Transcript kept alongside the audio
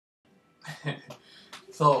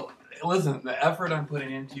So, listen, the effort I'm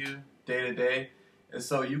putting into you day to day is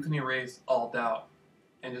so you can erase all doubt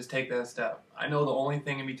and just take that step. I know the only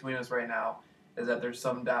thing in between us right now is that there's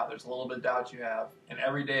some doubt. There's a little bit of doubt you have. And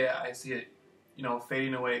every day I see it,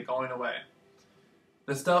 fading away, going away.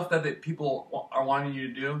 The stuff that the people are wanting you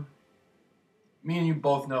to do, me and you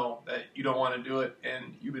both know that you don't want to do it,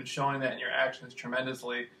 and you've been showing that in your actions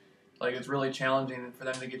tremendously. Like, it's really challenging for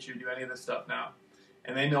them to get you to do any of this stuff now.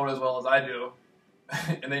 And they know it as well as I do,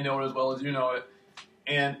 and they know it as well as you know it.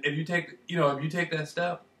 And if you take that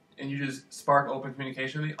step and you just spark open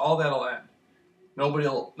communication with me, all that'll end. Nobody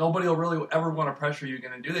will really ever want to pressure you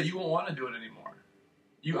again to do that. You won't want to do it anymore.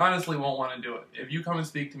 You honestly won't want to do it. If you come and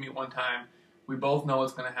speak to me one time, we both know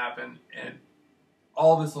what's going to happen, and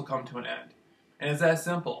all this will come to an end. And it's that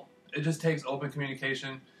simple. It just takes open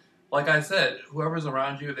communication. Like I said, whoever's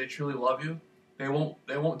around you, if they truly love you, they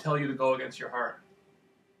won't tell you to go against your heart.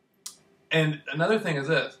 And another thing is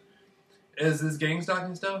this gang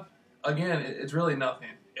stalking stuff. Again, it's really nothing.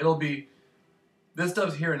 This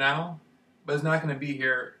stuff's here now, but it's not going to be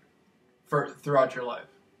here throughout your life.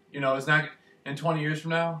 It's not in 20 years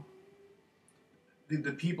from now.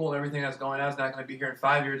 The people and everything that's going on is not going to be here. In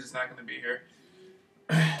 5 years, it's not going to be here.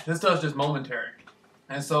 This stuff's just momentary.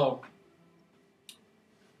 And so,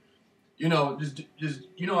 just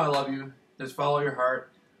I love you. Just follow your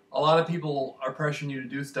heart. A lot of people are pressuring you to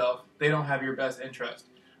do stuff. They don't have your best interest.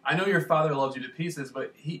 I know your father loves you to pieces,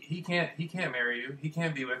 but he can't marry you. He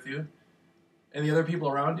can't be with you. And the other people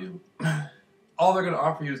around you, all they're going to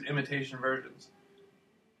offer you is imitation versions.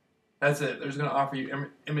 That's it. They're just going to offer you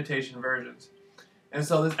imitation versions. And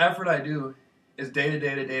so this effort I do is day to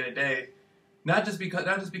day to day to day. Not just because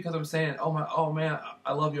I'm saying, oh man,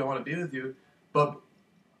 I love you, I want to be with you, but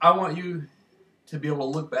I want you to be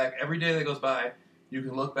able to look back every day that goes by. You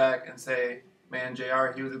can look back and say, man,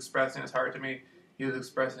 JR, he was expressing his heart to me. He was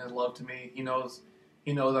expressing his love to me. He knows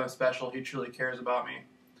I'm special. He truly cares about me.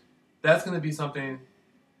 That's going to be something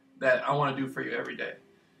that I want to do for you every day.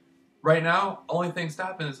 Right now, only thing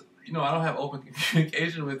stopping is, I don't have open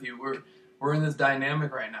communication with you. We're in this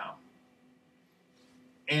dynamic right now.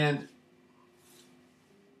 And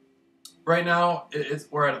right now,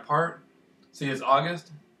 we're at a part. See, it's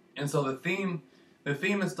August, and so the theme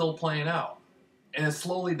is still playing out, and it's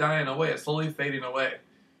slowly dying away. It's slowly fading away,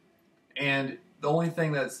 and the only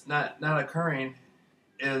thing that's not occurring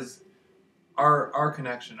is our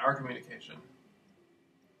connection, our communication.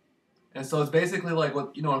 And so it's basically like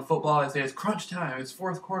what in football I say it's crunch time. It's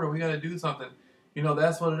fourth quarter. We got to do something.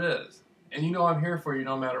 That's what it is. And I'm here for you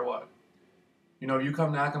no matter what. If you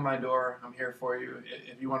come knock on my door, I'm here for you.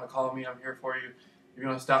 If you want to call me, I'm here for you. If you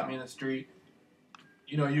want to stop me in the street,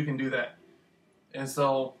 you can do that. And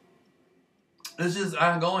so it's just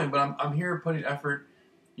ongoing, but I'm here putting effort,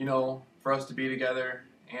 for us to be together.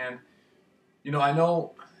 And I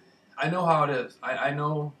know how it is. I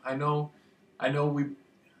know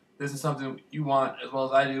this is something you want as well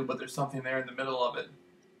as I do, but there's something there in the middle of it.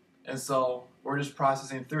 And so we're just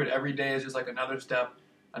processing through it. Every day is just like another step,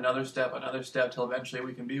 till eventually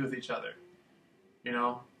we can be with each other.